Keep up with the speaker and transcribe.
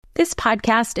This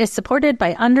podcast is supported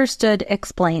by Understood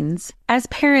Explains. As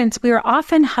parents, we are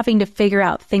often having to figure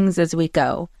out things as we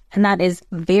go, and that is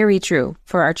very true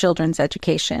for our children's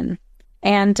education.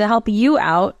 And to help you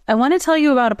out, I want to tell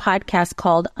you about a podcast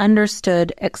called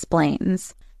Understood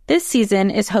Explains. This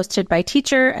season is hosted by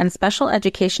teacher and special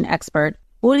education expert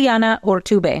Juliana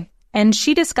Urtube, and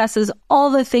she discusses all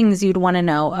the things you'd want to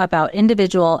know about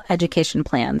individual education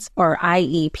plans, or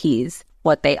IEPs,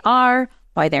 what they are,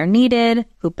 why they're needed,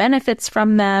 who benefits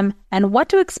from them, and what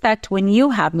to expect when you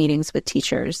have meetings with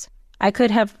teachers. I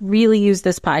could have really used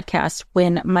this podcast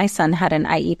when my son had an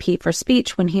IEP for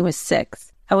speech when he was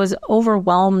 6. I was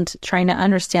overwhelmed trying to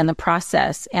understand the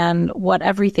process and what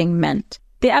everything meant.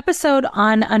 The episode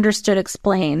on Understood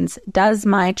Explains, Does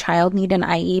My Child Need an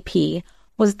IEP?,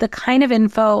 was the kind of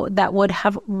info that would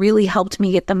have really helped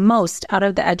me get the most out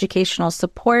of the educational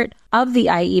support of the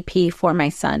IEP for my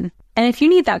son. And if you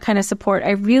need that kind of support,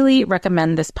 I really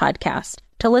recommend this podcast.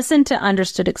 To listen to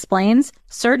Understood Explains,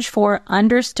 search for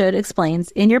Understood Explains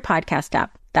in your podcast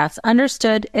app. That's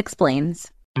Understood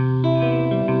Explains.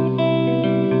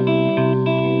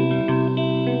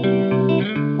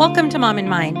 Welcome to Mom in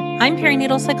Mind. I'm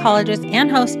perinatal psychologist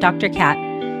and host Dr. Kat.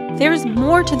 There's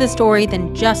more to the story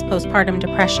than just postpartum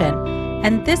depression,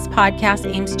 and this podcast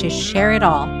aims to share it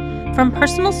all. From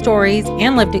personal stories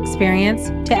and lived experience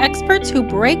to experts who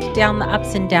break down the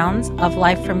ups and downs of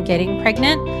life from getting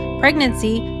pregnant,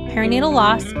 pregnancy, perinatal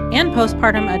loss, and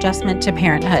postpartum adjustment to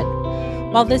parenthood.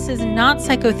 While this is not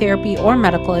psychotherapy or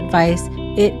medical advice,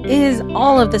 it is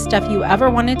all of the stuff you ever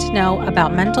wanted to know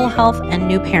about mental health and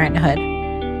new parenthood.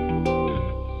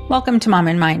 Welcome to Mom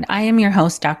in Mind. I am your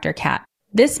host, Dr. Kat.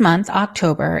 This month,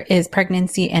 October, is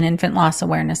Pregnancy and Infant Loss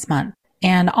Awareness Month.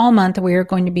 And all month, we are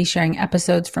going to be sharing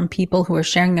episodes from people who are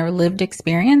sharing their lived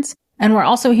experience. And we're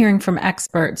also hearing from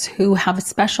experts who have a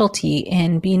specialty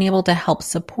in being able to help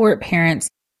support parents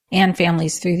and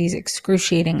families through these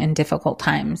excruciating and difficult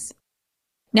times.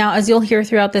 Now, as you'll hear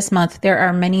throughout this month, there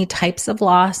are many types of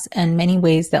loss and many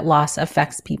ways that loss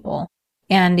affects people.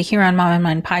 And here on Mom in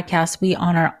Mind podcast, we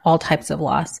honor all types of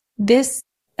loss. This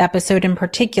episode in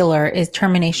particular is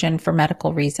termination for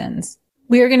medical reasons.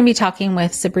 We are going to be talking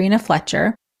with Sabrina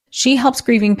Fletcher. She helps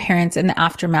grieving parents in the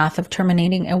aftermath of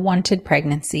terminating a wanted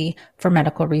pregnancy for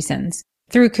medical reasons.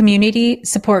 Through community,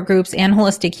 support groups, and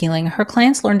holistic healing, her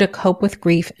clients learn to cope with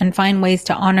grief and find ways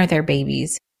to honor their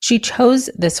babies. She chose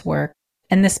this work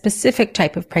and the specific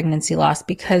type of pregnancy loss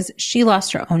because she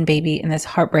lost her own baby in this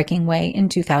heartbreaking way in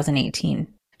 2018.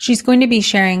 She's going to be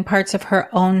sharing parts of her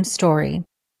own story,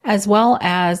 as well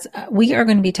as we are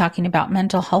going to be talking about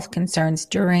mental health concerns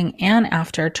during and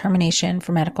after termination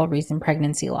for medical reason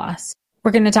pregnancy loss. We're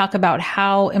going to talk about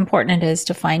how important it is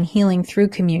to find healing through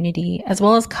community, as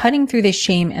well as cutting through the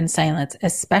shame and silence,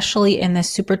 especially in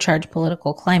this supercharged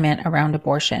political climate around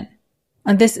abortion.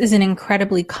 And this is an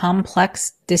incredibly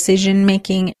complex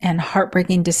decision-making and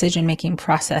heartbreaking decision-making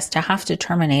process to have to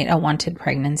terminate a wanted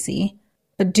pregnancy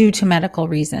due to medical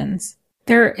reasons.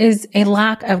 There is a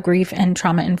lack of grief and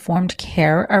trauma-informed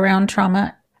care around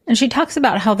trauma, and she talks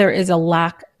about how there is a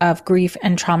lack of grief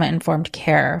and trauma-informed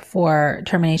care for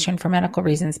termination for medical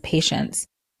reasons patients.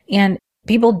 And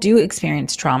people do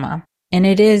experience trauma, and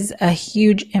it is a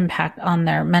huge impact on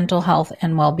their mental health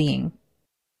and well-being,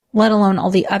 let alone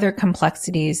all the other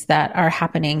complexities that are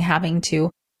happening, having to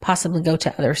possibly go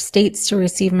to other states to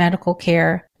receive medical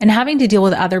care, and having to deal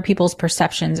with other people's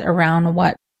perceptions around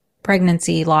what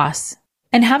pregnancy loss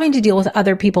and having to deal with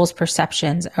other people's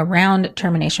perceptions around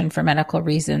termination for medical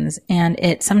reasons, and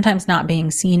it sometimes not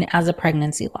being seen as a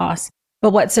pregnancy loss.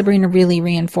 But what Sabrina really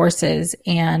reinforces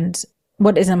and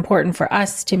what is important for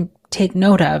us to take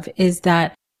note of is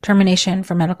that termination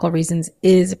for medical reasons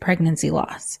is pregnancy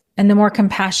loss. And the more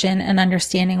compassion and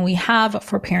understanding we have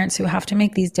for parents who have to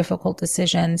make these difficult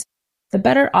decisions, the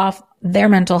better off their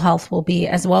mental health will be,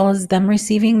 as well as them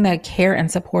receiving the care and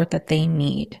support that they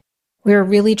need. We're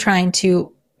really trying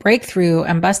to break through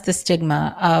and bust the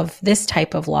stigma of this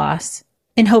type of loss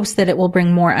in hopes that it will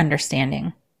bring more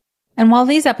understanding. And while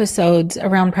these episodes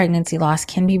around pregnancy loss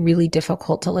can be really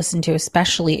difficult to listen to,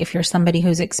 especially if you're somebody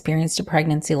who's experienced a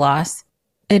pregnancy loss,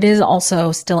 it is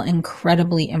also still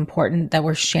incredibly important that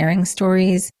we're sharing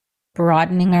stories,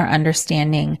 broadening our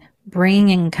understanding,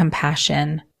 bringing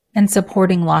compassion, and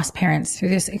supporting lost parents through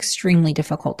this extremely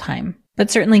difficult time. But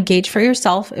certainly gauge for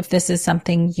yourself if this is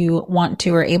something you want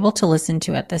to or able to listen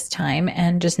to at this time,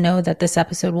 and just know that this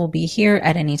episode will be here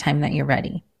at any time that you're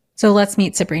ready. So let's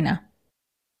meet Sabrina.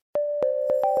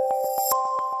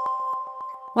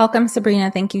 Welcome,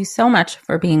 Sabrina. Thank you so much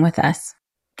for being with us.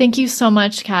 Thank you so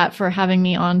much, Kat, for having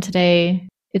me on today.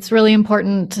 it's really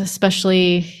important,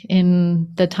 especially in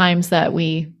the times that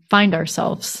we find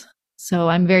ourselves. So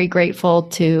I'm very grateful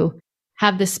to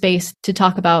have this space to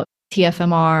talk about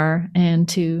TFMR and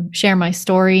to share my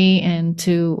story and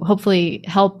to hopefully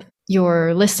help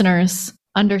your listeners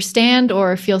understand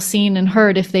or feel seen and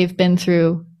heard if they've been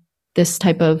through this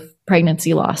type of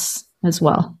pregnancy loss as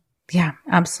well. Yeah,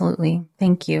 absolutely.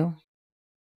 Thank you.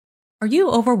 Are you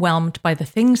overwhelmed by the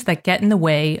things that get in the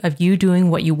way of you doing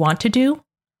what you want to do?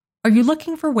 Are you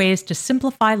looking for ways to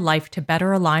simplify life to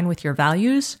better align with your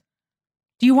values?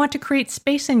 Do you want to create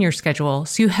space in your schedule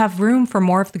so you have room for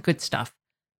more of the good stuff?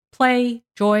 Play,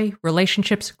 joy,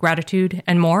 relationships, gratitude,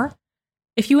 and more?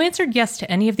 If you answered yes to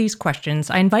any of these questions,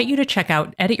 I invite you to check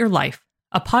out Edit Your Life,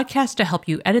 a podcast to help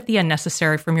you edit the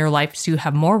unnecessary from your life so you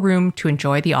have more room to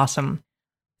enjoy the awesome.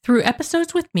 Through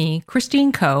episodes with me,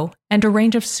 Christine Coe, and a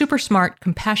range of super smart,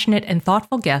 compassionate, and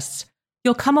thoughtful guests,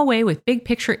 you'll come away with big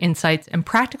picture insights and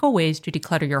practical ways to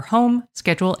declutter your home,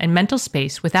 schedule, and mental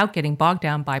space without getting bogged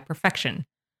down by perfection.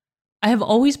 I have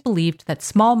always believed that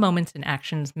small moments and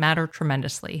actions matter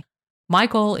tremendously. My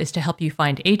goal is to help you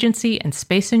find agency and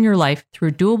space in your life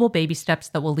through doable baby steps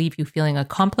that will leave you feeling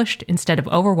accomplished instead of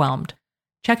overwhelmed.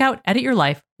 Check out Edit Your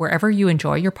Life wherever you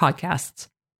enjoy your podcasts.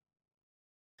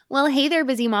 Well, hey there,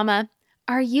 busy mama.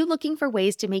 Are you looking for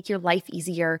ways to make your life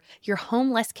easier, your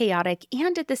home less chaotic,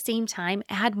 and at the same time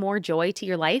add more joy to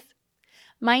your life?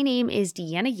 My name is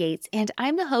Deanna Yates, and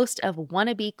I'm the host of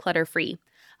Wanna Be Clutter Free,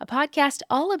 a podcast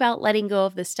all about letting go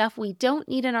of the stuff we don't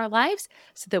need in our lives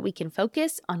so that we can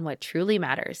focus on what truly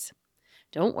matters.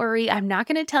 Don't worry, I'm not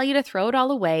going to tell you to throw it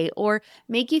all away or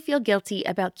make you feel guilty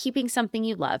about keeping something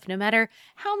you love, no matter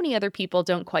how many other people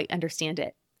don't quite understand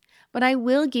it. But I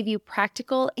will give you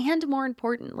practical and, more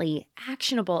importantly,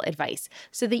 actionable advice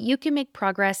so that you can make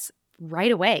progress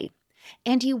right away.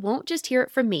 And you won't just hear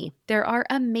it from me. There are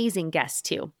amazing guests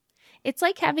too. It's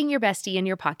like having your bestie in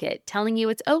your pocket telling you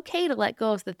it's okay to let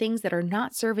go of the things that are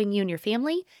not serving you and your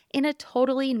family in a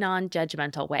totally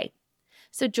non-judgmental way.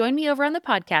 So join me over on the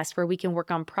podcast where we can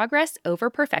work on progress over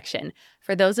perfection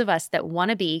for those of us that want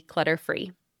to be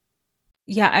clutter-free.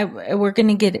 Yeah, we're going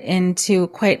to get into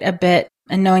quite a bit,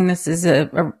 and knowing this is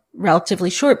a relatively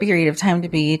short period of time to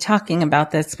be talking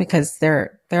about this because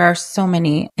there are so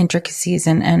many intricacies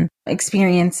and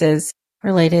experiences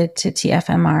related to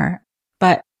TFMR.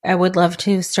 But I would love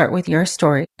to start with your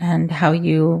story and how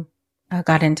you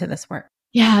got into this work.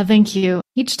 Yeah, thank you.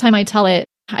 Each time I tell it,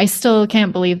 I still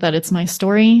can't believe that it's my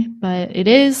story, but it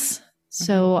is.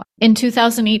 So in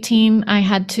 2018, I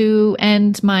had to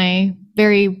end my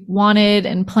very wanted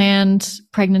and planned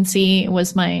pregnancy. It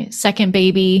was my second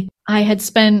baby. I had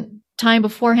spent time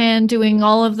beforehand doing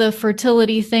all of the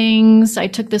fertility things. I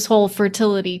took this whole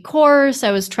fertility course.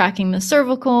 I was tracking the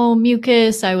cervical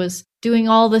mucus. I was doing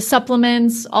all the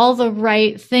supplements, all the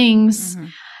right things.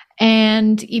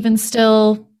 And even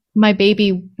still, my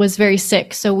baby was very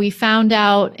sick. So we found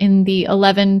out in the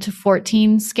 11 to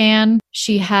 14 scan,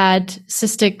 she had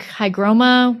cystic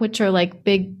hygroma, which are like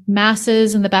big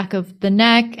masses in the back of the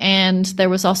neck. And there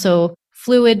was also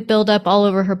fluid buildup all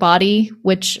over her body,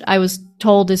 which I was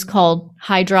told is called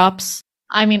hydrops.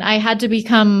 I mean, I had to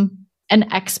become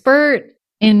an expert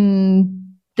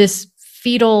in this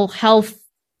fetal health,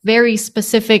 very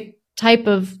specific type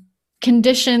of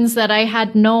conditions that I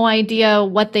had no idea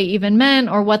what they even meant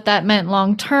or what that meant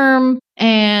long term.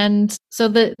 And so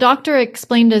the doctor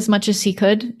explained as much as he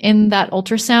could in that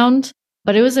ultrasound,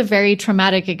 but it was a very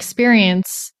traumatic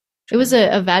experience. It was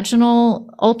a vaginal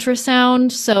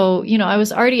ultrasound. So, I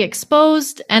was already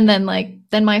exposed, and then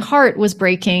my heart was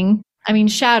breaking. I mean,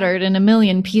 shattered in a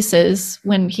million pieces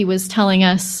when he was telling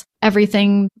us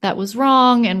everything that was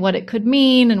wrong and what it could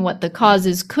mean and what the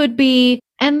causes could be.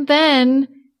 And then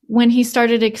when he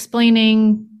started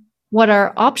explaining what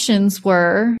our options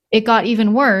were, it got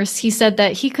even worse. He said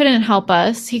that he couldn't help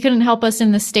us. He couldn't help us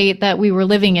in the state that we were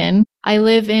living in. I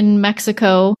live in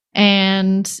Mexico,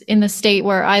 and in the state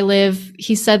where I live,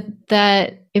 he said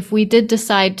that if we did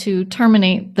decide to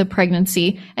terminate the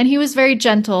pregnancy, and he was very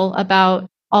gentle about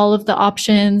all of the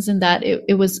options and that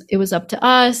it was up to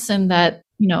us and that,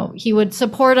 he would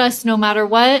support us no matter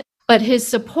what. But his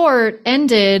support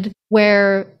ended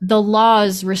where the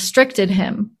laws restricted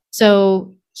him.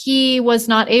 So he was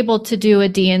not able to do a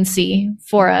D&C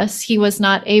for us. He was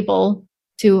not able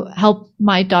to help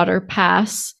my daughter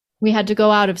pass. We had to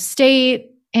go out of state.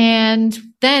 And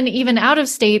then even out of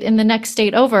state, in the next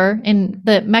state over, in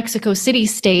the Mexico City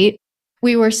state,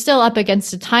 we were still up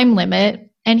against a time limit.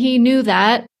 And he knew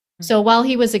that. So while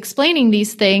he was explaining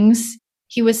these things,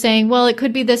 he was saying, well, it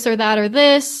could be this or that or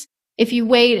this. If you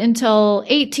wait until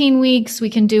 18 weeks, we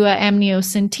can do an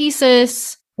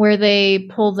amniocentesis. where they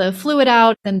pull the fluid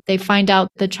out and they find out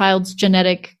the child's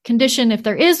genetic condition, if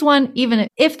there is one. Even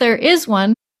if there is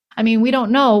one, I mean, we don't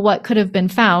know what could have been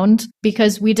found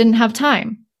because we didn't have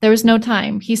time. There was no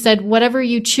time. He said, whatever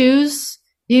you choose,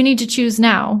 you need to choose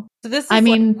now. So this is, I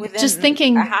mean, like just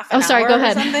thinking, a half an sorry, hour go or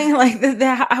ahead. something like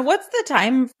what's the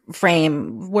time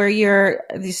frame where you're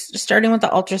starting with the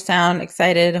ultrasound,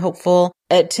 excited, hopeful,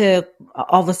 to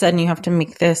all of a sudden you have to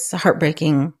make this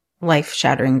heartbreaking,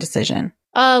 life-shattering decision?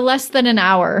 Less than an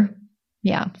hour.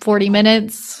 Yeah. 40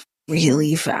 minutes.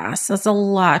 Really fast. That's a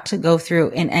lot to go through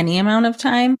in any amount of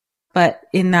time, but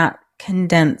in that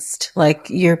condensed, like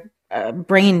your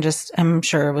brain just, I'm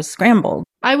sure, was scrambled.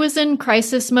 I was in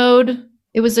crisis mode.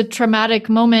 It was a traumatic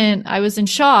moment. I was in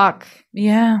shock.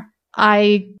 Yeah.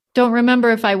 I don't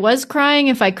remember if I was crying,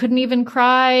 if I couldn't even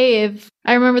cry, if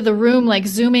I remember the room like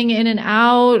zooming in and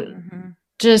out. Mm-hmm.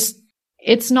 Just,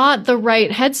 it's not the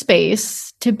right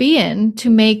headspace to be in to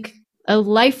make a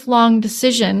lifelong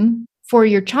decision for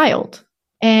your child.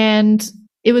 And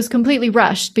it was completely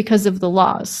rushed because of the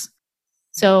laws.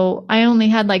 So I only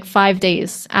had like 5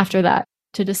 days after that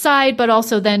to decide, but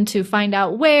also then to find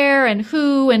out where and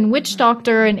who and which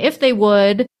doctor and if they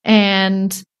would,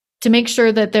 and to make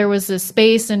sure that there was a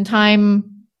space and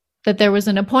time, that there was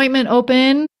an appointment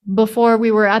open before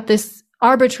we were at this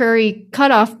arbitrary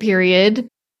cutoff period.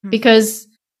 Because,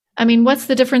 I mean, what's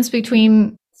the difference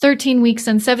between 13 weeks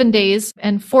and 7 days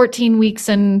and 14 weeks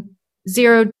and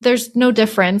 0? There's no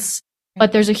difference,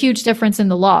 but there's a huge difference in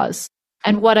the laws.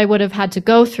 And what I would have had to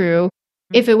go through,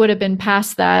 if it would have been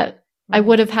past that, I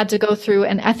would have had to go through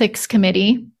an ethics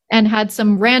committee and had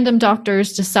some random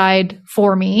doctors decide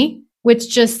for me, which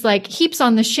just like heaps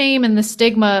on the shame and the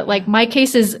stigma. Like, my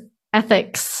case is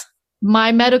ethics,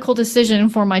 my medical decision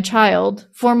for my child,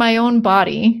 for my own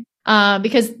body,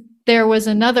 because there was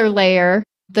another layer,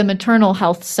 the maternal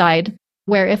health side,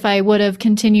 where if I would have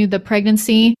continued the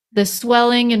pregnancy, the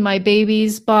swelling in my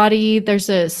baby's body, there's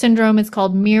a syndrome, it's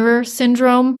called mirror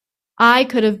syndrome. I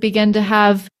could have begun to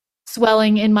have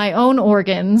swelling in my own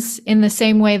organs in the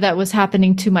same way that was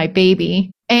happening to my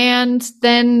baby. And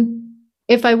then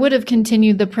if I would have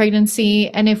continued the pregnancy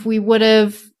and if we would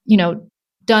have,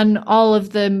 done all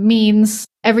of the means,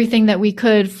 everything that we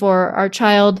could for our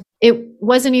child, it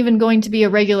wasn't even going to be a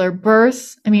regular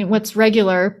birth. I mean, what's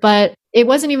regular, but it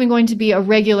wasn't even going to be a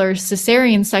regular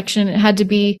cesarean section. It had to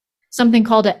be something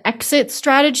called an exit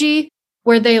strategy,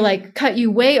 where they like cut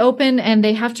you way open and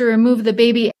they have to remove the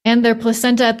baby and their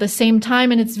placenta at the same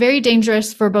time. And it's very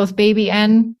dangerous for both baby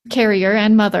and carrier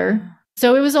and mother.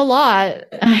 So it was a lot.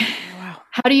 Wow.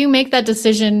 How do you make that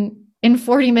decision in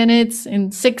 40 minutes,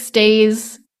 in 6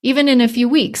 days, even in a few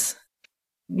weeks?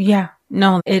 Yeah,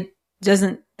 no, it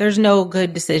doesn't. There's no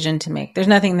good decision to make. There's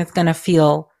nothing that's going to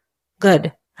feel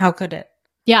good. How could it?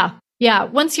 Yeah. Yeah.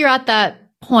 Once you're at that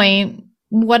point,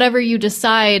 whatever you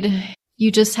decide,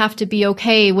 you just have to be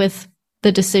okay with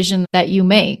the decision that you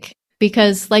make.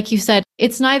 Because like you said,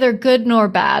 it's neither good nor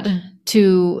bad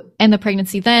to end the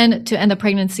pregnancy then, to end the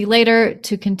pregnancy later,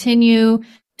 to continue,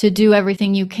 to do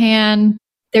everything you can.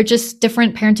 They're just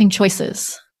different parenting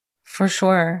choices. For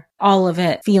sure. All of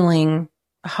it feeling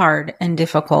hard and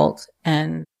difficult.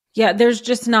 And yeah, there's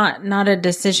just not a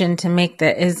decision to make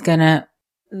that is gonna,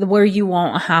 where you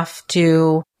won't have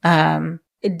to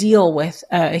deal with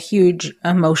a huge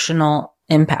emotional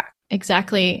impact.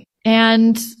 Exactly.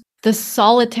 And the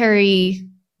solitary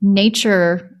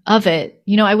nature of it,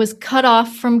 I was cut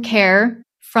off from care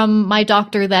from my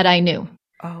doctor that I knew.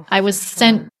 Oh, I was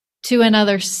sent to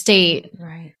another state.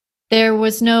 Right. There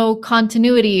was no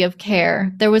continuity of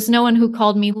care. There was no one who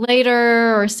called me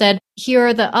later or said, here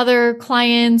are the other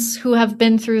clients who have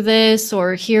been through this,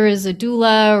 or here is a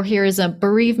doula, or here is a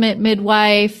bereavement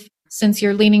midwife. Since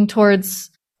you're leaning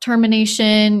towards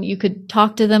termination, you could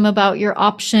talk to them about your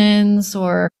options,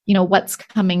 or, what's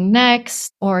coming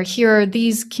next, or here are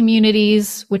these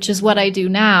communities, which is what I do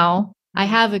now. I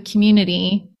have a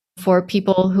community for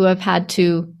people who have had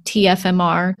to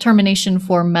TFMR, termination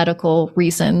for medical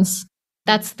reasons.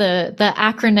 That's the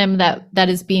acronym that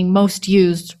is being most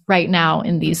used right now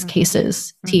in these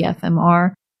cases,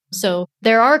 TFMR. So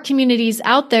there are communities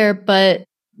out there, but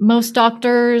most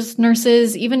doctors,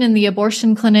 nurses, even in the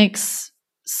abortion clinics,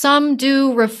 some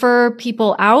do refer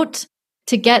people out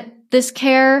to get this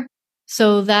care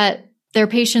so that their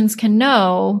patients can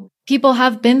know people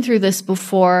have been through this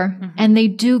before and they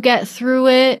do get through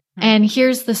it. And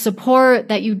here's the support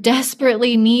that you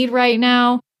desperately need right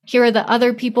now. Here are the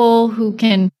other people who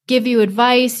can give you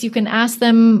advice. You can ask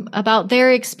them about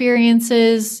their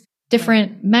experiences,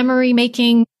 different memory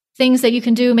making things that you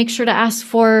can do. Make sure to ask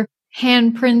for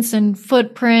handprints and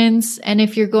footprints. And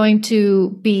if you're going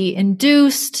to be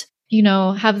induced,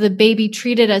 have the baby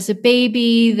treated as a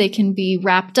baby, they can be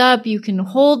wrapped up. You can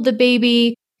hold the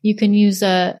baby. You can use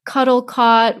a cuddle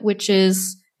cot, which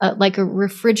is like a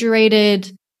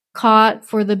refrigerated cot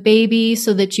for the baby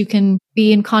so that you can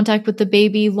be in contact with the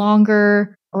baby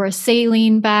longer, or a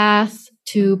saline bath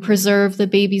to preserve the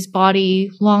baby's body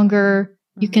longer.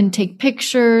 You can take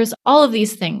pictures, all of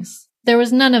these things. There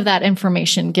was none of that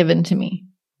information given to me.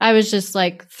 I was just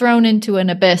like thrown into an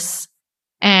abyss,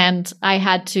 and I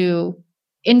had to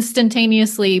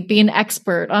instantaneously be an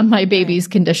expert on my baby's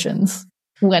conditions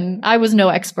when I was no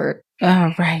expert.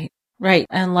 Right.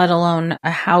 And let alone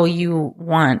how you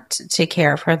want to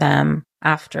care for them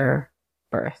after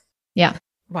birth. Yeah.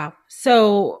 Wow.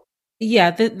 So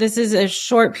yeah, this is a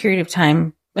short period of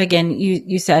time. Again,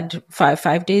 you said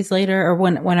five days later, or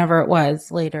whenever it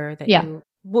was later that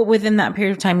within that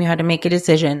period of time, you had to make a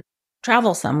decision,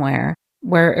 travel somewhere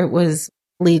where it was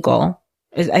legal.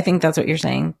 I think that's what you're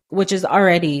saying, which is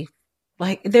already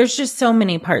like, there's just so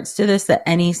many parts to this that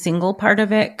any single part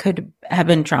of it could have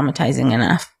been traumatizing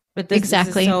enough. But this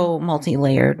is so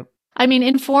multi-layered. I mean,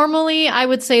 informally, I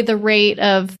would say the rate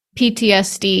of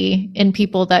PTSD in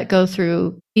people that go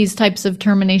through these types of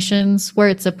terminations where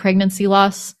it's a pregnancy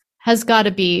loss has got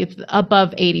to be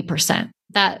above 80%.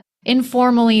 That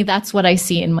informally, that's what I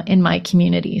see in my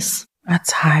communities.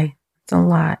 That's high. It's a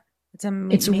lot.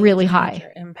 It's really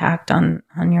high impact on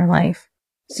your life.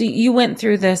 So you went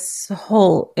through this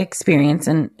whole experience,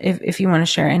 and if you want to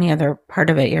share any other part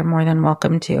of it, you're more than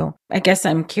welcome to. I guess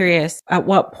I'm curious, at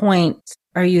what point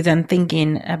are you then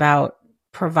thinking about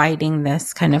providing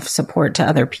this kind of support to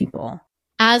other people?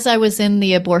 As I was in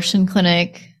the abortion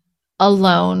clinic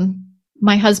alone,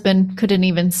 my husband couldn't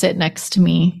even sit next to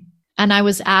me. And I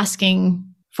was asking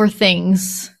for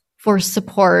things, for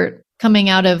support coming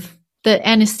out of the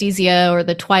anesthesia or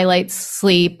the twilight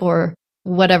sleep or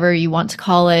whatever you want to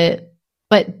call it,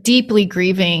 but deeply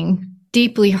grieving,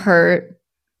 deeply hurt,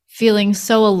 feeling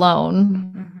so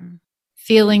alone,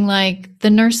 feeling like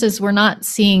the nurses were not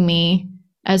seeing me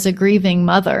as a grieving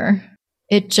mother.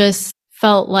 It just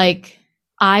felt like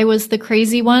I was the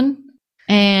crazy one.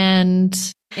 And,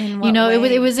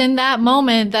 it was in that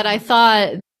moment that I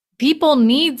thought people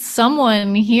need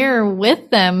someone here with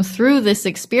them through this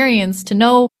experience to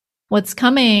know what's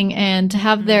coming and to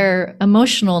have their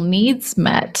emotional needs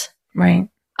met. Right.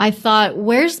 I thought,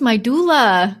 where's my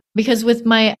doula? Because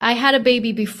I had a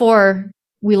baby before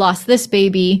we lost this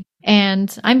baby,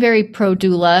 and I'm very pro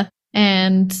doula.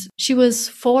 And she was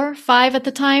 4, 5 at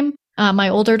the time, my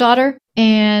older daughter.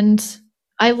 And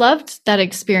I loved that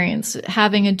experience,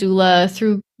 having a doula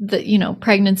through the,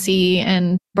 pregnancy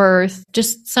and birth,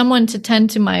 just someone to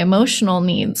tend to my emotional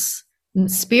needs and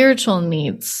spiritual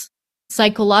needs,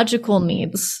 psychological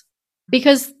needs,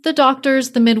 because the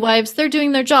doctors, the midwives, they're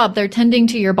doing their job. They're tending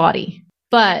to your body,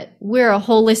 but we're a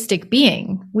holistic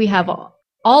being. We have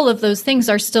all of those things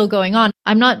are still going on.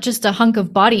 I'm not just a hunk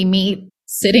of body meat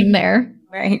sitting there.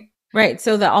 Right.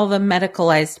 So all the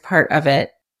medicalized part of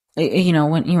it,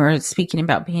 when you were speaking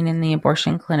about being in the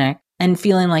abortion clinic and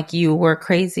feeling like you were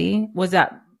crazy, was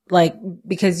that like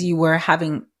because you were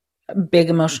having big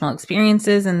emotional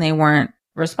experiences and they weren't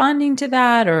responding to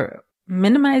that or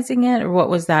minimizing it, or what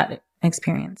was that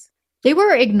experience? They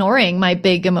were ignoring my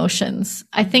big emotions.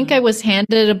 I think I was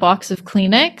handed a box of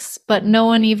Kleenex, but no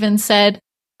one even said,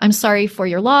 I'm sorry for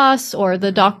your loss, or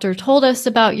the doctor told us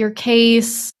about your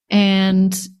case,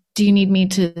 and do you need me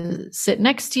to sit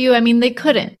next to you? I mean, they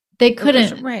couldn't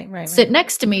sit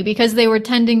next to me because they were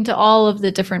tending to all of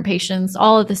the different patients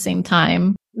all at the same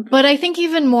time. But I think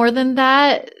even more than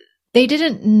that, they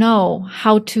didn't know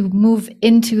how to move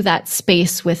into that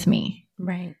space with me.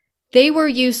 Right. They were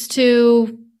used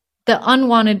to the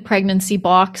unwanted pregnancy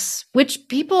box, which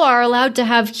people are allowed to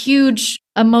have huge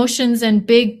emotions and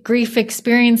big grief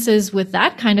experiences with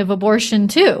that kind of abortion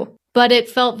too. But it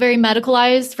felt very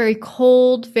medicalized, very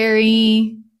cold,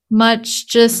 very much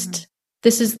just,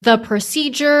 this is the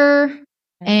procedure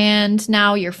and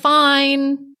now you're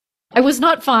fine. I was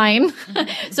not fine.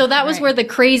 So that was where the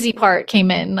crazy part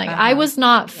came in. Like I was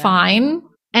not fine.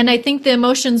 And I think the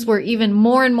emotions were even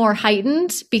more and more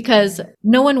heightened because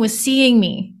no one was seeing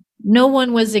me. No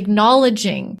one was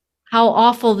acknowledging how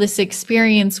awful this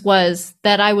experience was,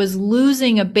 that I was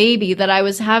losing a baby, that I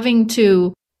was having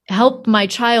to help my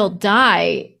child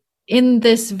die in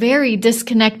this very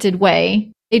disconnected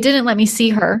way. They didn't let me see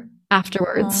her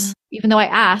afterwards, even though I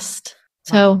asked.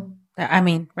 So, I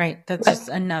mean, right. That's just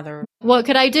another. What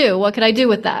could I do? What could I do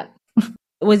with that?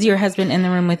 Was your husband in the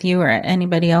room with you or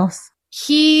anybody else?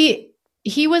 He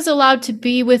he was allowed to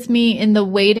be with me in the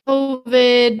waiting.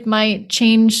 COVID might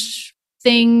change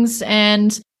things,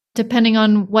 and depending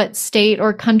on what state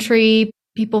or country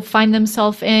people find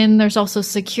themselves in, there's also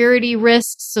security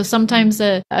risks. So sometimes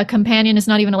a companion is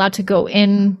not even allowed to go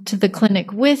into the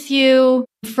clinic with you.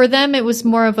 For them, it was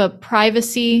more of a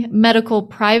medical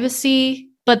privacy,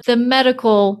 but the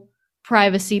medical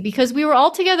privacy, because we were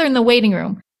all together in the waiting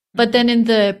room. But then in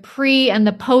the pre and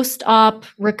the post-op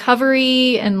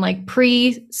recovery and like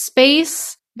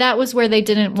pre-space, that was where they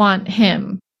didn't want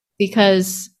him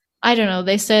because, I don't know,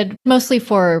 they said mostly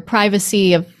for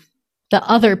privacy of the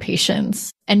other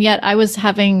patients. And yet I was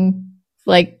having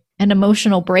like an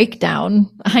emotional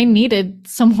breakdown. I needed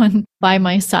someone by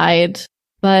my side,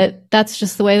 but that's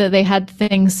just the way that they had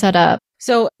things set up.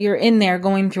 So you're in there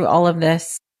going through all of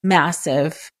this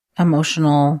massive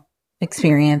emotional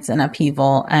experience and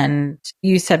upheaval. And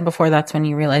you said before that's when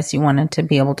you realized you wanted to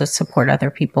be able to support other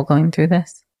people going through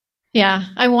this. Yeah,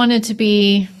 I wanted to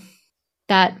be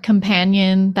that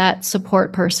companion, that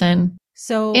support person.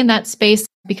 So in that space,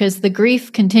 because the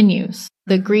grief continues.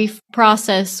 The grief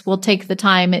process will take the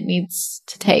time it needs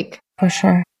to take. For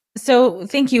sure. So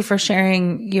thank you for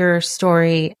sharing your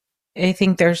story. I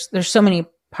think there's so many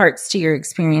parts to your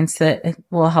experience that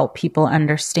will help people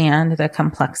understand the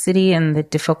complexity and the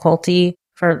difficulty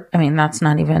that's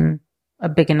not even a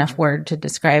big enough word to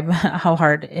describe how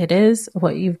hard it is,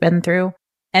 what you've been through.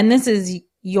 And this is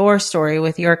your story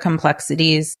with your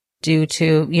complexities due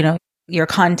to, your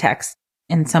context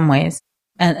in some ways.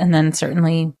 And then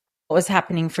certainly what was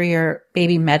happening for your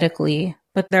baby medically.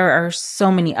 But there are so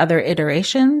many other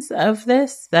iterations of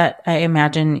this that I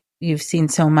imagine you've seen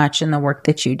so much in the work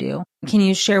that you do. Can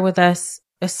you share with us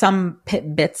some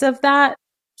bits of that,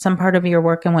 some part of your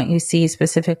work and what you see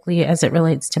specifically as it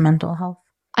relates to mental health?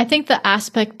 I think the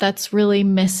aspect that's really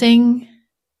missing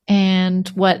and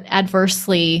what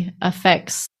adversely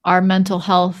affects our mental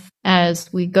health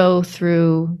as we go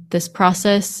through this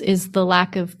process is the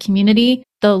lack of community,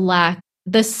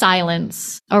 the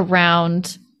silence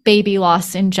around baby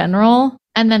loss in general,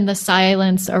 and then the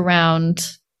silence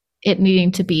around it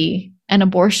needing to be an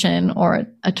abortion or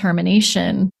a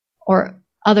termination, or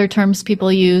other terms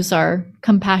people use are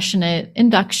compassionate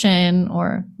induction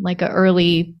or like an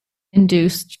early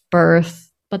induced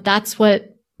birth. But that's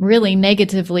what really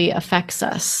negatively affects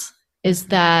us, is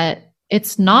that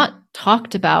it's not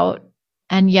talked about,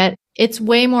 and yet it's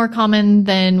way more common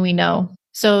than we know.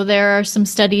 So there are some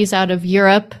studies out of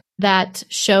Europe that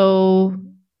show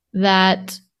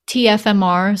that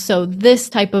TFMR, so this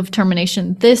type of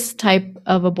termination, this type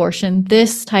of abortion,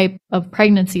 this type of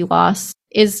pregnancy loss,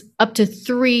 is up to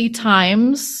 3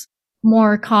 times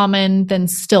more common than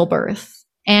stillbirth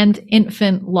and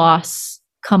infant loss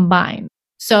combined.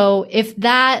 So if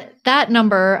that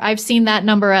number, I've seen that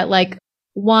number at like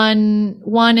 1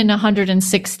 in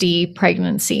 160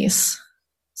 pregnancies,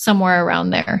 somewhere around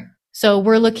there. So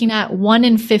we're looking at 1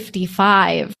 in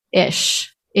 55-ish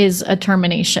is a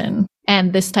termination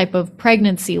and this type of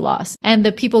pregnancy loss. And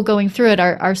the people going through it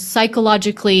are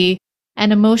psychologically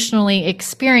and emotionally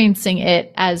experiencing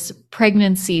it as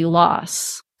pregnancy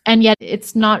loss. And yet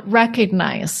it's not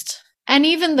recognized. And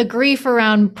even the grief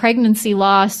around pregnancy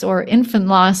loss or infant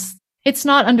loss, it's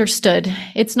not understood.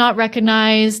 It's not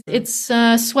recognized. It's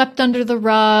swept under the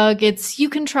rug. It's you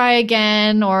can try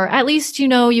again, or at least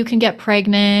you can get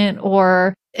pregnant,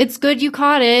 or it's good you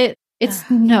caught it. It's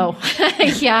no.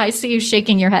 Yeah, I see you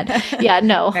shaking your head. Yeah,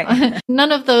 no. Right.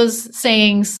 None of those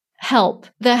sayings help.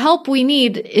 The help we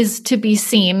need is to be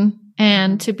seen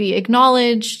and to be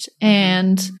acknowledged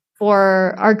and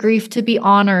for our grief to be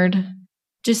honored,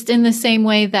 just in the same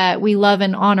way that we love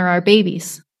and honor our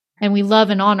babies and we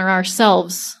love and honor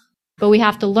ourselves. But we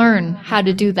have to learn how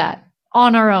to do that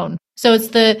on our own. So it's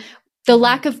the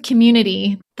lack of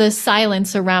community, the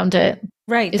silence around it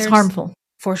is harmful.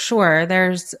 For sure.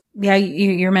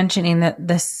 You're mentioning that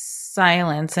the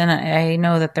silence, and I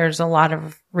know that there's a lot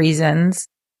of reasons,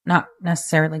 not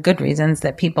necessarily good reasons,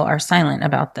 that people are silent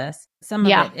about this. Some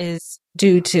of it is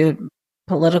due to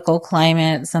political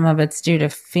climate. Some of it's due to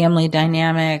family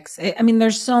dynamics.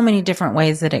 There's so many different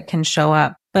ways that it can show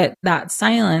up, but that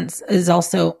silence is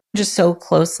also just so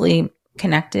closely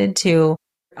connected to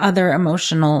other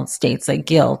emotional states like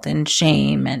guilt and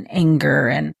shame and anger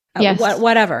and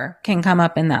whatever can come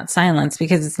up in that silence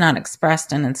because it's not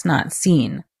expressed and it's not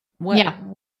seen.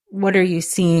 What are you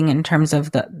seeing in terms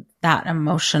of that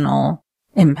emotional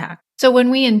impact? So when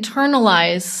we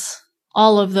internalize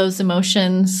all of those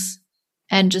emotions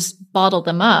and just bottle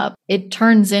them up, it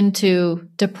turns into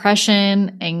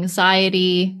depression,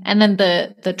 anxiety, and then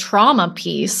the trauma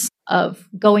piece of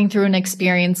going through an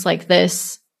experience like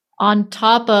this on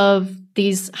top of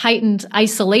these heightened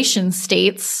isolation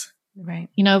states, Right.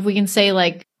 if we can say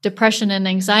like depression and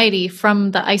anxiety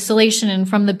from the isolation and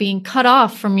from the being cut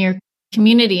off from your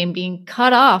community and being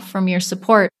cut off from your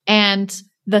support, and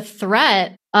the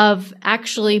threat of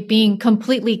actually being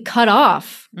completely cut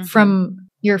off from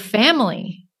your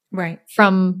family. Right.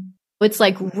 It's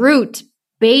like root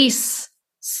base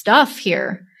stuff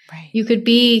here. Right. You could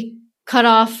be cut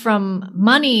off from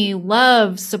money,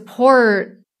 love,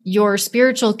 support, your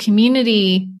spiritual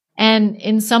community. And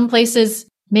in some places,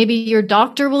 maybe your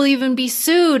doctor will even be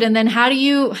sued. And then how do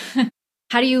you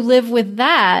live with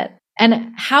that?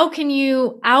 And how can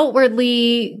you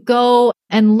outwardly go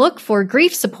and look for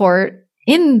grief support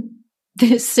in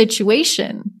this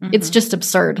situation? It's just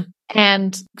absurd.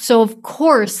 And so, of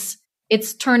course,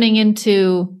 it's turning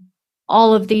into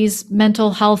all of these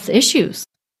mental health issues.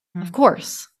 Of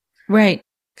course. Right.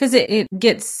 Because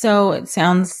it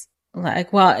sounds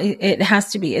like, well, it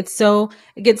has to be. It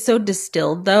gets so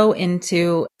distilled though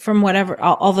into, from whatever,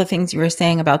 all the things you were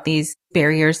saying about these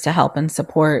barriers to help and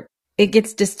support, it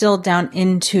gets distilled down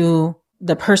into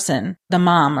the person, the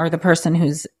mom or the person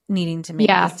who's needing to make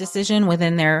this decision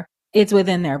within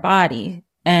their body.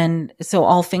 And so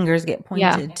all fingers get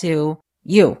pointed to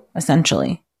you,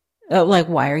 essentially. Like,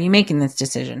 why are you making this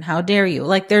decision? How dare you?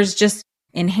 Like, there's just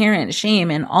inherent shame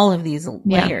in all of these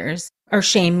layers, or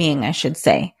shaming, I should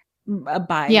say,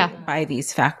 by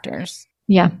these factors.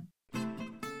 Yeah.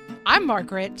 I'm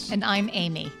Margaret. And I'm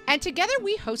Amy. And together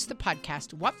we host the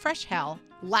podcast, What Fresh Hell?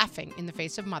 Laughing in the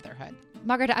Face of Motherhood.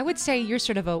 Margaret, I would say you're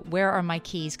sort of a where are my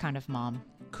keys kind of mom.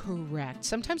 Correct.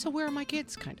 Sometimes a where are my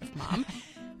kids kind of mom.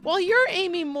 Well, you're,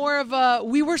 Amy, more of a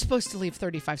we were supposed to leave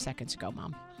 35 seconds ago,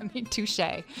 mom. I mean, touche.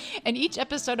 In each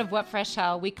episode of What Fresh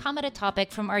Hell, we come at a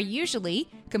topic from our usually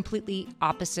completely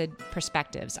opposite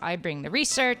perspectives. I bring the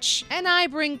research. And I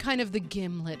bring kind of the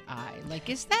gimlet eye. Like,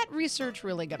 is that research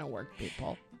really going to work,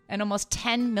 people? And almost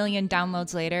 10 million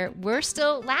downloads later, we're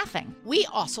still laughing. We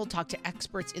also talk to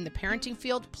experts in the parenting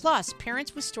field, plus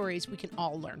parents with stories we can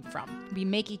all learn from. We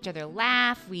make each other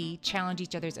laugh, we challenge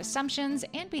each other's assumptions,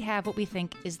 and we have what we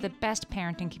think is the best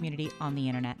parenting community on the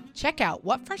internet. Check out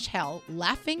What Fresh Hell?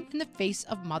 Laughing in the Face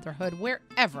of Motherhood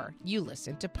wherever you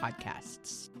listen to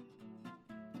podcasts.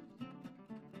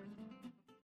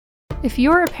 If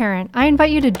you're a parent, I invite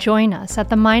you to join us at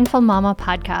the Mindful Mama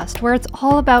podcast, where it's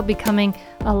all about becoming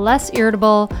a less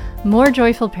irritable, more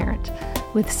joyful parent.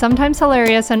 With sometimes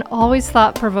hilarious and always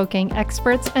thought-provoking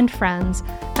experts and friends,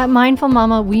 at Mindful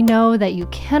Mama, we know that you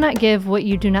cannot give what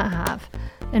you do not have.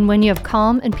 And when you have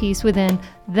calm and peace within,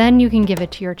 then you can give it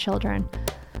to your children.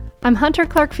 I'm Hunter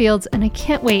Clark Fields, and I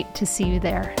can't wait to see you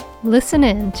there. Listen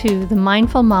in to the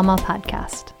Mindful Mama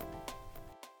podcast.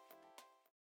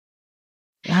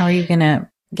 How are you going to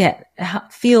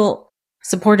feel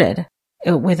supported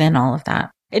within all of that?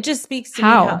 It just speaks to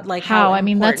me how I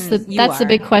mean, that's the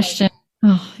big question.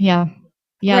 Oh, yeah.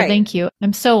 Yeah. Right. Thank you.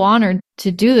 I'm so honored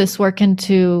to do this work and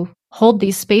to hold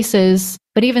these spaces.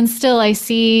 But even still, I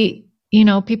see,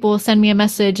 people will send me a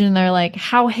message and they're like,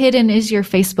 how hidden is your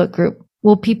Facebook group?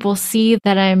 Will people see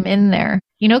that I'm in there?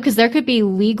 Because there could be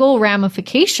legal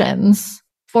ramifications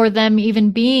for them even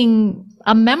being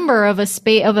a member of a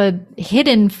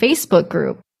hidden Facebook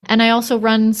group. And I also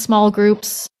run small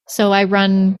groups. So I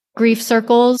run grief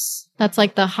circles. That's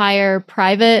like the higher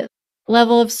private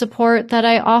level of support that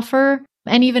I offer,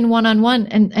 and even one-on-one.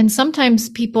 And sometimes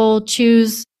people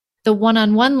choose the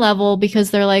one-on-one level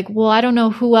because they're like, well, I don't know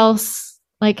who else,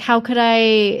 like, how could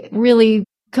I really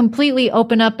completely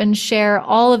open up and share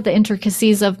all of the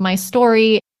intricacies of my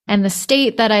story and the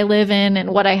state that I live in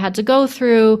and what I had to go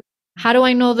through? How do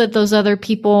I know that those other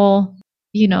people,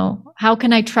 how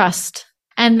can I trust?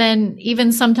 And then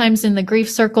even sometimes in the grief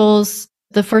circles,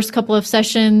 the first couple of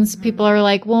sessions, people are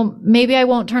like, well, maybe I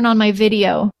won't turn on my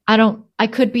video. I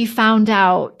could be found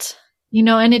out,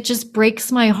 and it just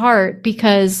breaks my heart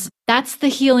because that's the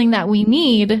healing that we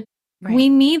need. Right. We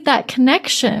need that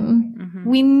connection. Mm-hmm.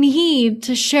 We need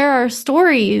to share our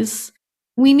stories.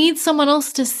 We need someone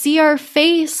else to see our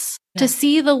face, to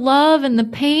see the love and the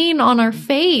pain on our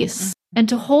face and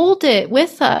to hold it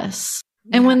with us.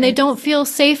 And when they don't feel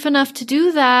safe enough to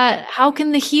do that, how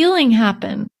can the healing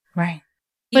happen? Right.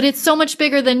 But it's so much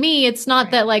bigger than me. It's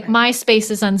not that like my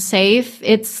space is unsafe.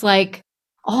 It's like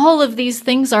all of these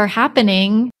things are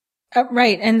happening.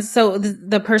 Right. And so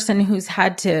the person who's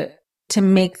had to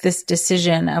make this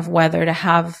decision of whether to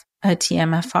have a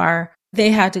TMFR,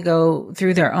 they had to go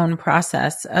through their own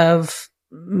process of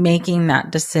making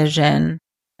that decision.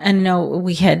 And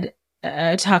we had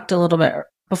talked a little bit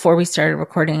before we started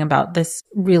recording about this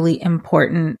really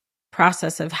important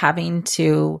process of having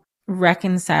to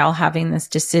reconcile having this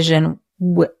decision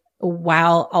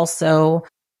while also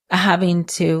having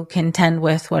to contend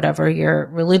with whatever your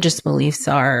religious beliefs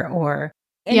are or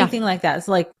anything like that. It's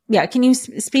like, can you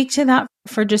speak to that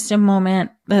for just a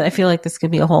moment? I feel like this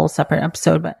could be a whole separate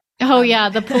episode, but.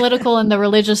 The political and the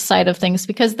religious side of things,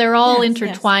 because they're all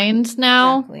intertwined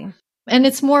now. Exactly. And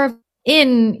it's more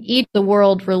in each of the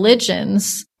world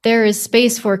religions, there is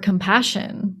space for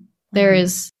compassion. There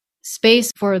is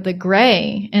space for the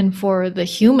gray and for the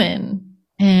human.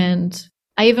 And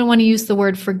I even want to use the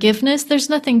word forgiveness. There's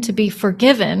nothing to be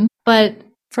forgiven, but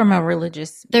from a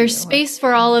religious, there's space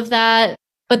for all of that.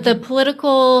 But the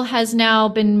political has now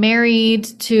been married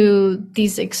to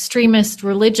these extremist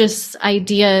religious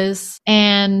ideas,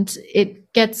 and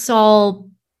it gets all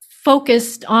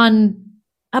focused on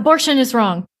abortion is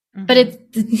wrong. But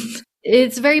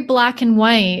it's very black and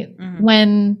white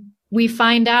when we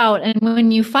find out. And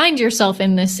when you find yourself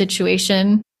in this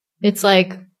situation, it's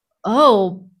like,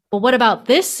 oh, but what about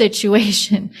this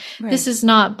situation? Right. This is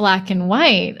not black and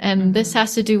white. And this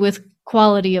has to do with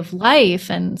quality of life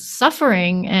and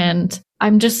suffering. And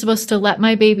I'm just supposed to let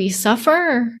my baby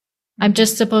suffer. I'm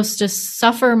just supposed to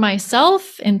suffer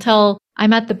myself until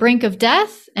I'm at the brink of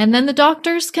death. And then the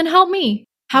doctors can help me.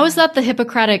 How is that the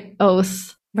Hippocratic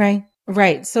Oath? Right.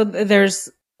 Right. So there's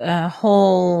a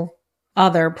whole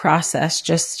other process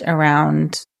just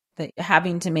around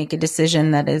having to make a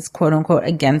decision that is quote unquote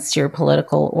against your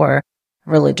political or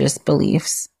religious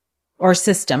beliefs or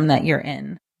system that you're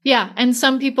in. Yeah. And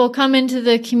some people come into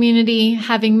the community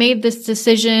having made this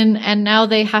decision, and now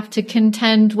they have to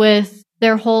contend with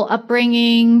their whole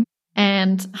upbringing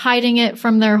and hiding it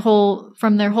from their whole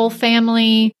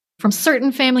family, from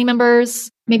certain family members.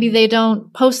 Maybe they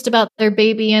don't post about their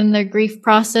baby and their grief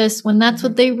process when that's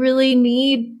what they really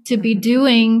need to be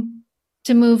doing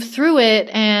to move through it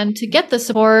and to get the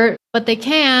support, but they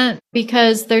can't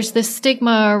because there's this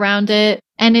stigma around it.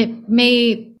 And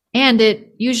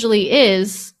it usually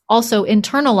is also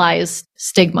internalized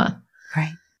stigma.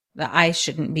 Right. That I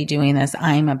shouldn't be doing this.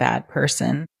 I'm a bad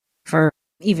person for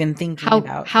even thinking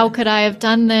about how could I have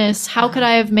done this? How could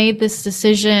I have made this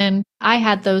decision? I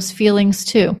had those feelings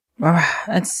too.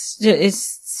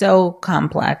 It's so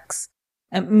complex.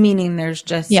 Meaning there's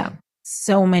just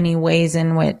so many ways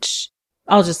in which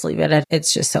I'll just leave it at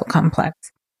it's just so complex.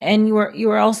 And you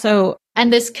were also,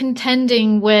 and this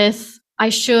contending with I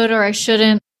should or I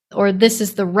shouldn't, or this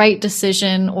is the right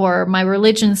decision, or my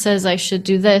religion says I should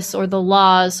do this, or the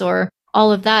laws, or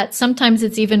all of that. Sometimes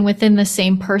it's even within the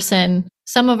same person.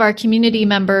 Some of our community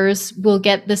members will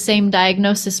get the same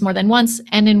diagnosis more than once,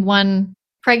 and in one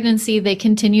pregnancy, they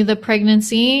continue the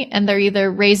pregnancy, and they're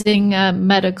either raising a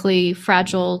medically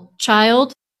fragile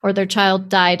child, or their child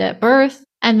died at birth.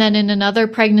 And then in another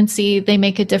pregnancy, they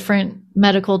make a different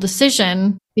medical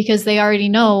decision because they already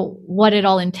know what it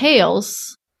all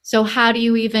entails. So how do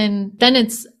you then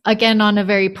it's again on a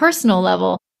very personal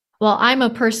level. Well, I'm a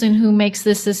person who makes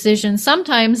this decision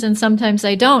sometimes and sometimes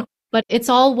I don't, but it's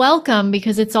all welcome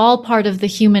because it's all part of the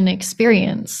human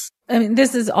experience. I mean,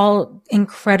 this is all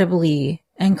incredibly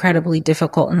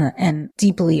difficult and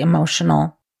deeply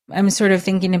emotional. I'm sort of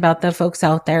thinking about the folks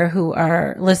out there who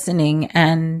are listening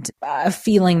and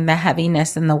feeling the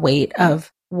heaviness and the weight of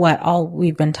what all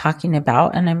we've been talking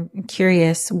about. And I'm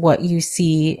curious what you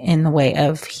see in the way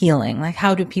of healing. Like,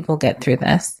 how do people get through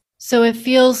this? So it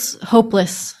feels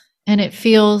hopeless and it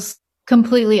feels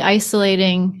completely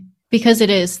isolating because it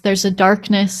is. There's a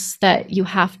darkness that you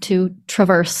have to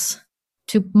traverse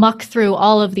to muck through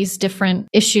all of these different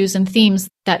issues and themes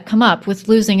that come up with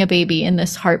losing a baby in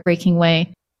this heartbreaking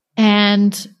way.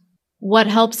 And what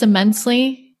helps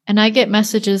immensely, and I get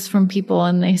messages from people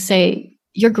and they say,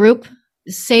 your group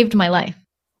saved my life.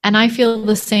 And I feel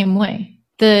the same way.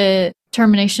 The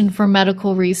termination for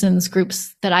medical reasons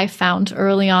groups that I found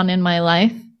early on in my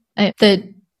life,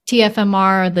 the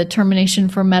TFMR, the termination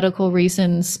for medical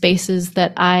reasons spaces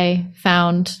that I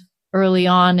found early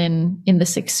on in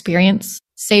this experience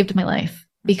saved my life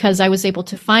because I was able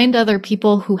to find other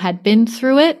people who had been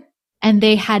through it and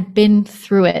they had been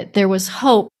through it. There was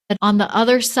hope that on the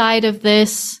other side of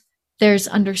this, there's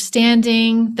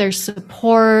understanding, there's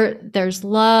support, there's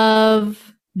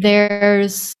love,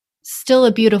 there's still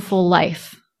a beautiful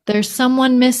life. There's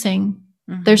someone missing.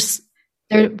 Mm-hmm.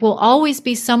 There will always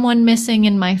be someone missing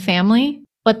in my family,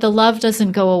 but the love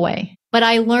doesn't go away. But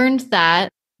I learned that,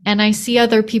 and I see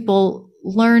other people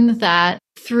learn that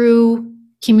through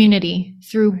community,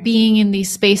 through being in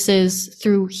these spaces,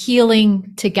 through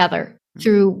healing together,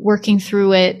 through working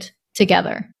through it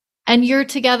together. And you're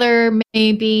together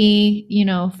may be,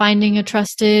 finding a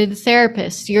trusted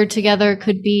therapist. You're together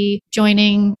could be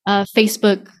joining a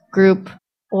Facebook group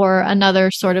or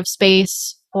another sort of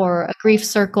space or a grief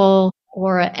circle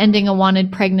or ending a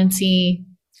wanted pregnancy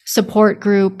support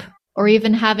group, or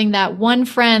even having that one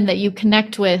friend that you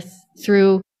connect with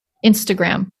through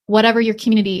Instagram. Whatever your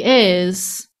community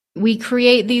is, we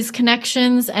create these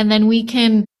connections and then we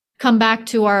can come back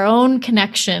to our own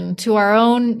connection, to our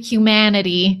own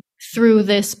humanity through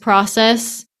this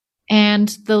process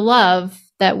and the love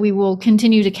that we will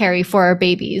continue to carry for our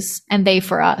babies and they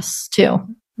for us too.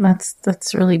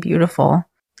 That's really beautiful.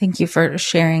 Thank you for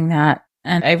sharing that.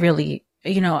 And I really,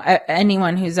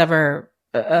 anyone who's ever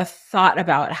thought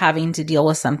about having to deal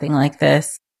with something like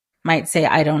this might say,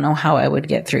 I don't know how I would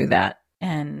get through that.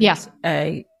 And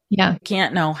I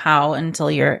can't know how until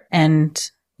you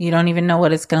don't even know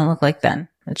what it's going to look like then.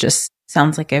 It just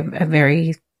sounds like a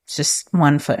very just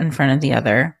one foot in front of the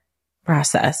other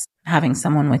process, having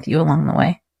someone with you along the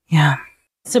way. Yeah.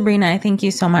 Sabrina, I thank you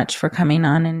so much for coming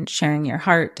on and sharing your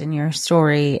heart and your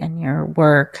story and your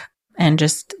work and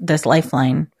just this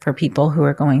lifeline for people who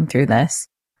are going through this.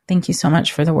 Thank you so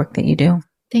much for the work that you do.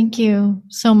 Thank you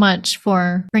so much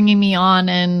for bringing me on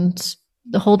and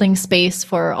holding space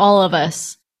for all of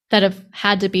us that have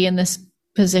had to be in this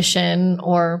position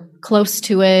or close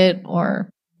to it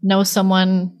or know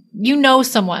someone.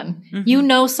 Mm-hmm. You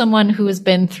know someone who has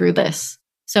been through this.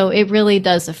 So it really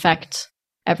does affect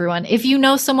everyone. If you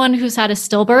know someone who's had a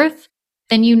stillbirth,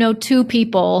 then you know 2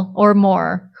 people or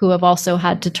more who have also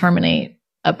had to terminate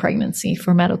a pregnancy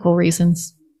for medical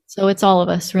reasons. So it's all of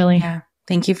us, really. Yeah.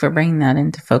 Thank you for bringing that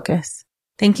into focus.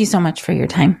 Thank you so much for your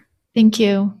time. Thank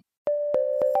you.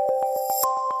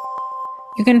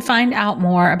 You can find out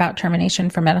more about termination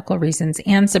for medical reasons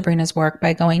and Sabrina's work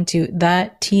by going to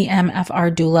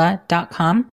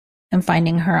thetmfrdoula.com and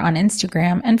finding her on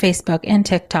Instagram and Facebook and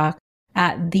TikTok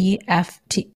at the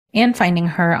TFMR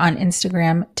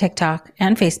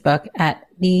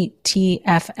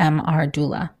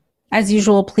Doula. As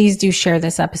usual, please do share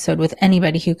this episode with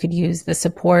anybody who could use the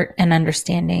support and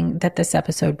understanding that this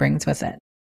episode brings with it.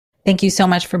 Thank you so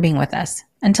much for being with us.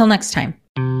 Until next time.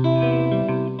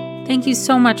 Thank you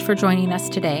so much for joining us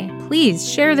today. Please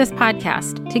share this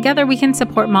podcast. Together we can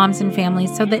support moms and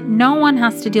families so that no one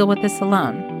has to deal with this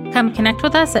alone. Come connect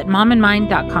with us at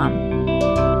momandmind.com.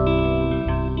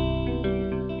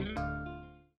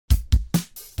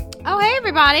 Oh, hey,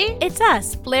 everybody. It's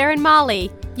us, Blair and Molly,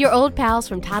 your old pals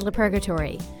from Toddler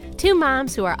Purgatory. 2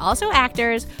 moms who are also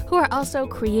actors, who are also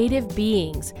creative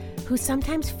beings, who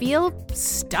sometimes feel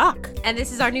stuck. And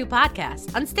this is our new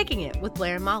podcast, Unsticking It with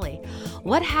Blair and Molly.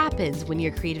 What happens when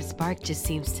your creative spark just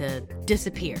seems to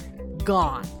disappear?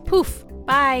 Gone. Poof.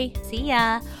 Bye. See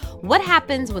ya. What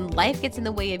happens when life gets in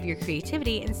the way of your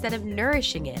creativity instead of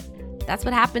nourishing it? That's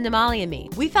what happened to Molly and me.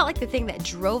 We felt like the thing that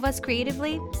drove us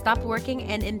creatively stopped working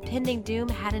and impending doom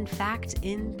had in fact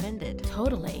impended.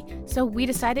 Totally. So we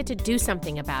decided to do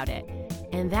something about it.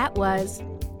 And that was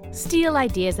steal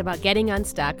ideas about getting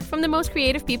unstuck from the most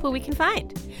creative people we can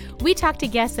find. We talk to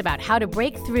guests about how to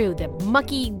break through the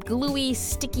mucky, gluey,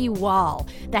 sticky wall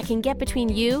that can get between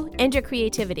you and your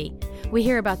creativity. We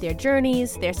hear about their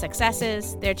journeys, their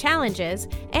successes, their challenges,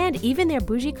 and even their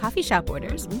bougie coffee shop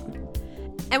orders.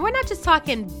 And we're not just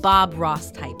talking Bob Ross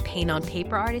type paint on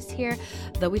paper artists here,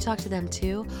 though we talk to them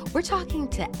too. We're talking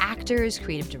to actors,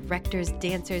 creative directors,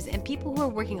 dancers, and people who are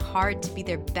working hard to be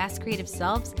their best creative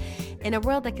selves in a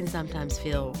world that can sometimes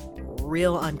feel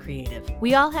real uncreative.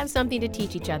 We all have something to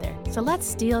teach each other, so let's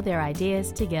steal their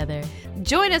ideas together.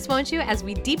 Join us, won't you, as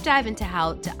we deep dive into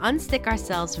how to unstick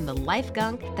ourselves from the life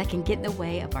gunk that can get in the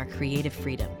way of our creative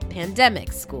freedom.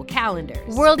 Pandemics, school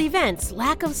calendars, world events,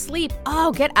 lack of sleep.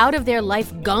 Oh, get out of their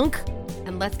life gunk.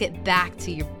 And let's get back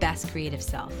to your best creative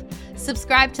self.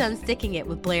 Subscribe to Unsticking It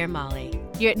with Blair and Molly.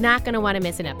 You're not going to want to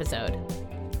miss an episode.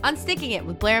 Unsticking It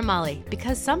with Blair and Molly,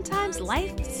 because sometimes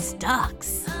life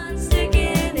sucks.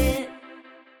 Unsticking it.